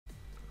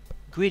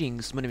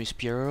Greetings, my name is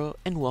Piero,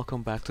 and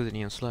welcome back to the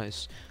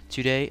NeonSlice.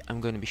 Today,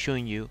 I'm going to be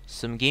showing you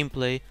some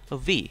gameplay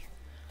of V.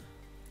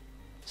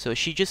 So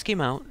she just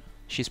came out.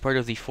 She's part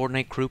of the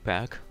Fortnite Crew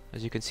pack.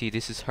 As you can see,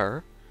 this is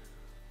her.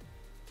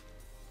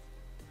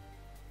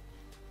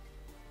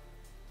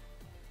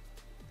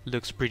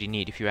 Looks pretty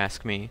neat if you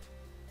ask me.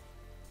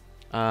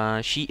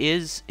 She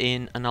is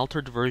in an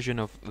altered version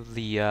of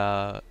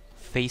the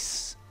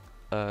face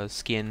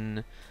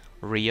skin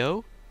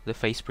Rio, the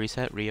face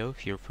preset Rio,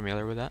 if you're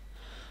familiar with that.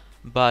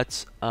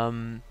 But,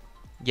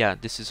 yeah,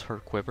 this is her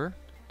quiver,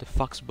 the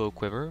Foxbow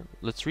quiver.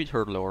 Let's read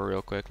her lore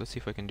real quick. Let's see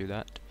if I can do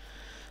that.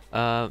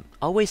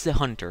 Always the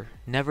hunter,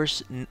 never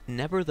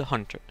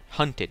the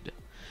hunted.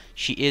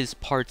 She is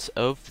part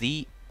of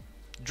the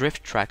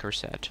drift tracker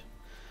set,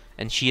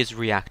 and she is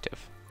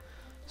reactive.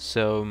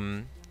 So,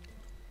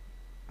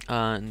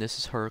 and this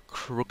is her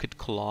crooked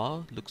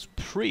claw. Looks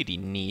pretty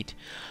neat,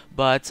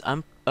 but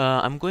I'm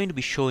going to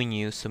be showing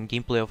you some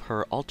gameplay of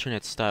her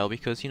alternate style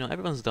because, you know,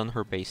 everyone's done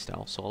her base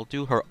style, so I'll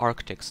do her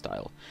Arctic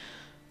style,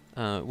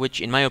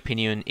 which in my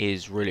opinion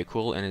is really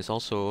cool and is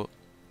also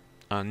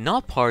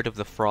not part of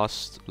the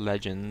Frost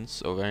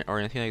Legends or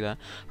anything like that.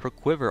 Her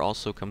quiver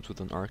also comes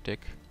with an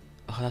Arctic.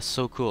 Oh, that's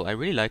so cool. I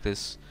really like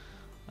this.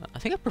 I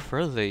think I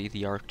prefer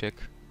the Arctic.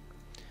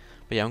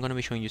 But yeah, I'm gonna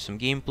be showing you some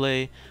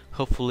gameplay.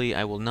 Hopefully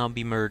I will not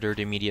be murdered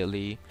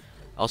immediately.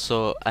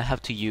 Also, I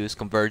have to use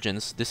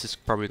Convergence. This is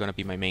probably gonna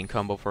be my main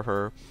combo for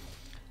her.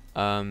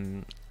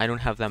 I don't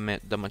have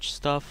that much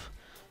stuff,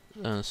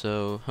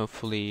 so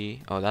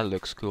hopefully... Oh, that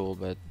looks cool,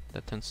 but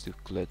that tends to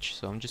glitch.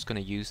 So I'm just gonna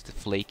use the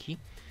flaky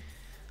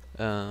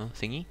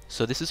thingy.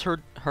 So this is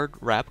her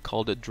wrap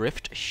called a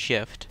Drift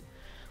Shift,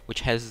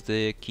 which has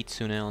the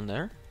Kitsune on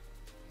there.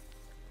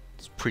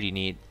 It's pretty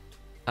neat.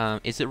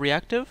 Is it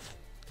reactive?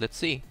 Let's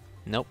see.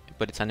 Nope,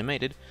 but it's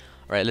animated.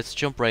 Alright, let's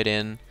jump right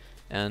in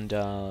and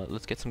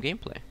let's get some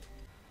gameplay.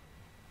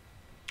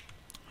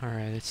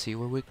 Alright, let's see,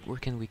 where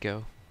can we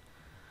go?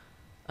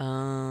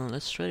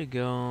 Let's try to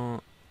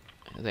go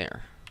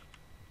there.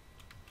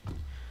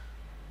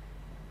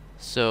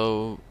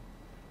 So,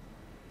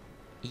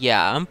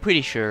 yeah, I'm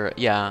pretty sure,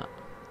 yeah.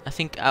 I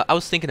think, I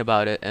was thinking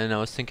about it, and I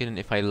was thinking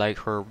if I like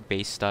her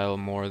base style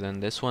more than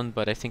this one,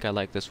 but I think I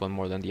like this one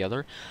more than the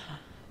other.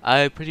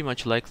 I pretty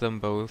much like them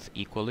both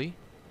equally.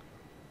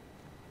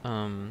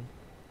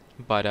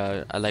 But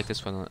I like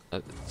this one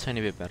a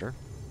tiny bit better.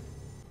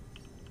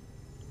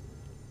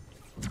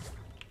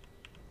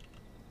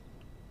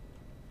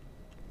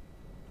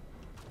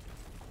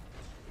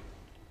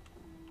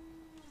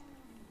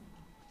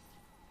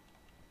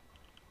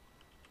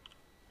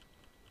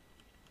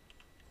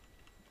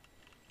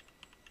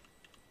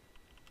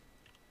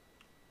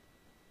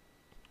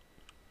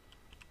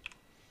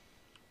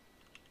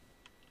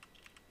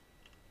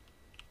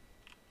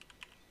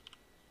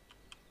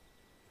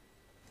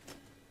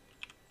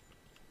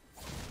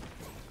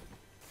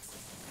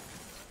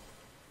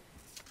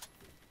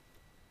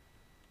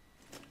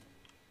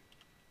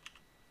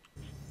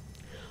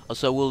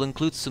 Also, we'll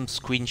include some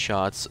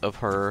screenshots of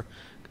her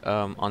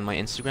on my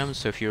Instagram,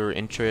 so if you're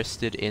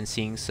interested in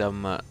seeing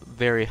some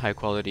very high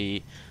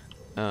quality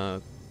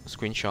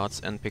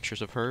screenshots and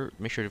pictures of her,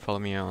 make sure to follow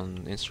me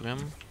on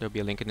Instagram. There'll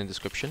be a link in the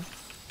description.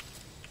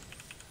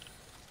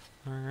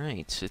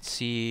 Alright, let's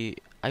see.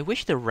 I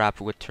wish the wrap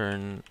would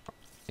turn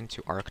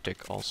into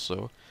Arctic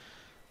also.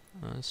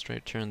 Let's try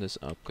to turn this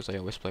up, because I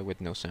always play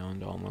with no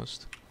sound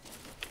almost.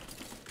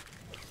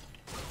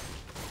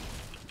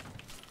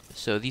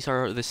 So these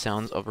are the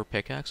sounds of her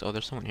pickaxe. Oh,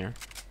 there's someone here.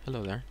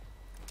 Hello there.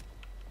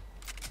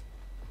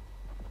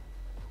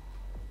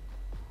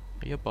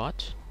 Are you a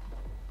bot?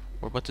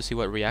 We're about to see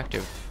what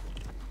reactive.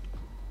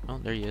 Oh,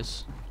 there he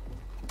is.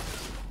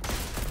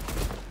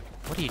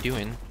 What are you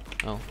doing?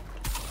 Oh.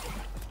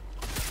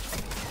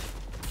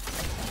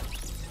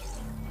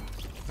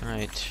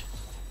 Alright.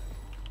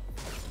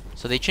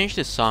 So they changed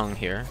this song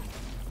here.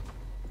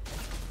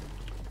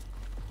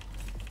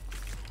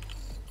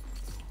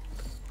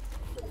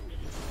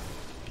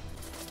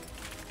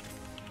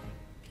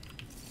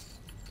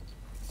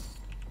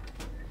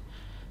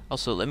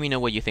 Also, let me know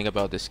what you think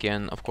about this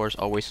skin. Of course,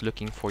 always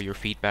looking for your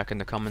feedback in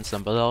the comments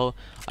down below.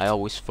 I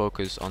always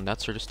focus on that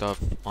sort of stuff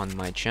on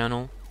my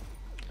channel.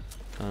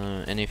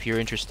 And if you're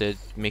interested,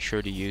 make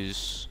sure to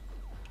use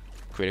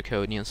creator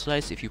code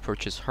NeonSlice if you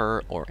purchase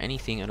her or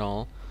anything at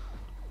all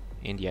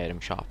in the item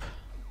shop.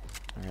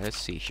 Alright, let's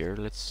see here.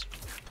 Let's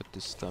put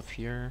this stuff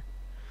here.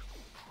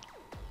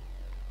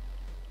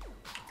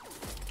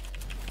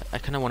 I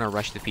kind of want to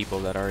rush the people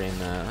that are in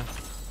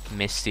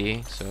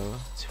Misty, so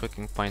let's see if I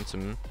can find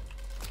some...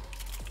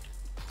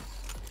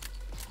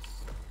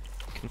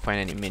 Can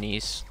find any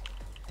minis.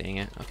 Dang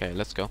it. Okay,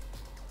 let's go.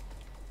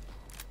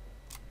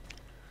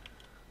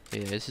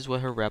 But yeah, this is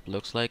what her wrap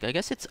looks like. I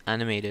guess it's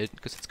animated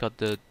because it's got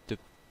the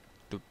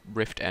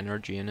rift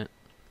energy in it.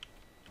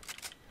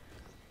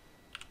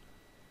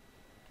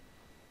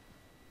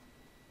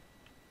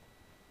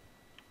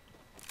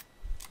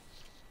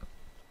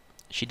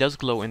 She does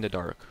glow in the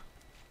dark.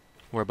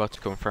 We're about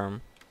to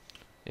confirm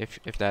if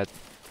that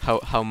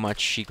how much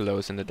she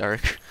glows in the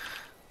dark.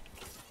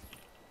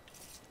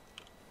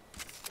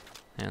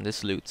 And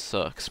this loot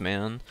sucks,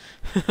 man.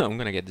 I'm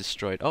gonna get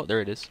destroyed. Oh, there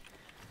it is.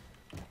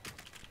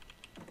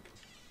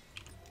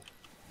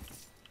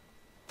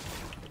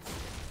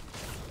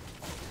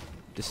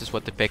 This is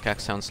what the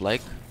pickaxe sounds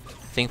like.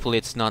 Thankfully,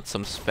 it's not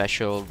some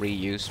special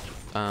reused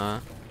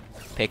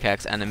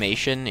pickaxe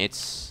animation.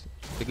 It's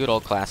the good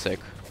old classic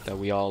that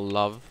we all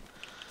love.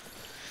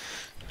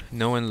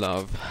 Know and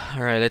love.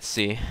 Alright, let's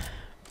see.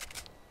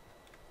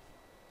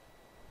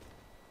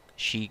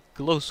 She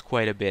glows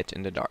quite a bit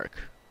in the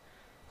dark.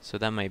 So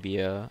that might be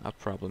a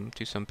problem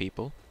to some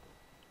people.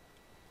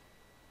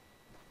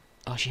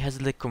 Oh, she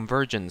has like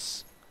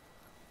convergence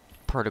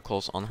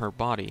particles on her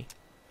body.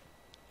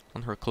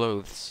 On her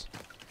clothes.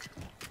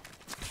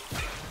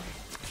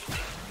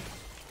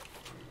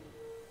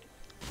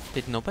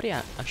 Did nobody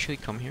actually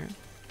come here?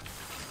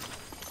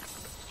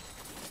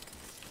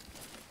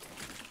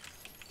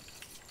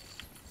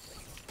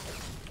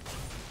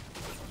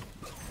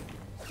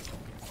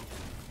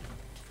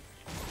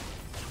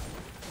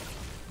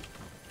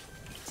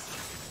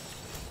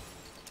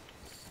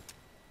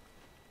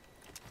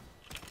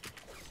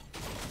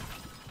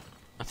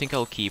 I think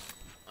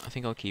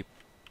I'll keep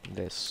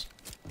this.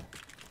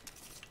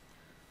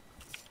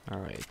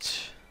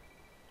 Alright.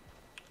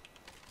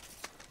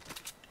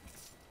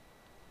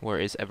 Where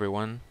is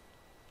everyone?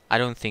 I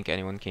don't think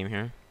anyone came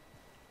here.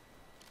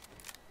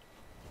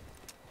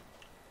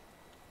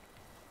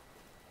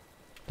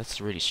 That's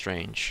really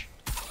strange.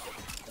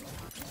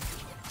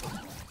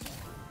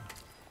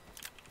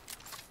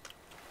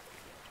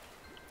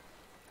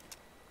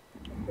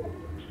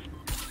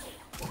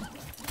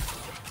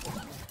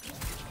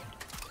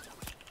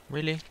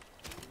 Really?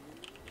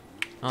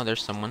 Oh,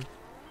 there's someone.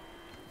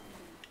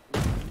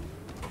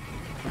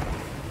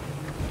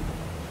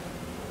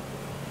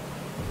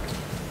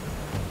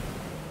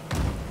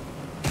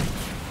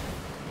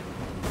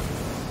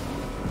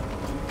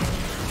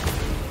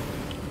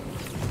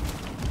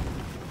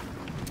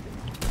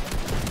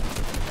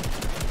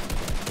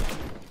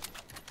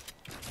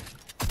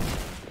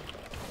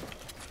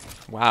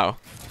 Wow.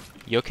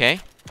 You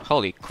okay?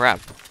 Holy crap.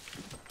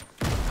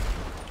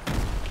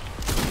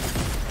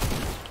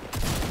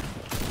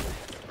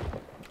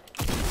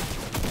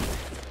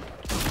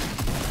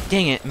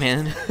 Dang it,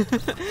 man.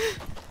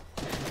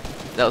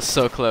 That was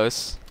so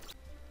close.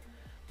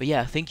 But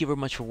yeah, thank you very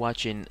much for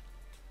watching.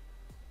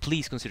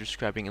 Please consider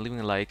subscribing and leaving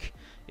a like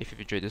if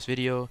you've enjoyed this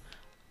video.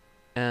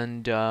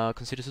 And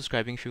consider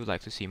subscribing if you would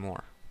like to see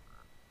more.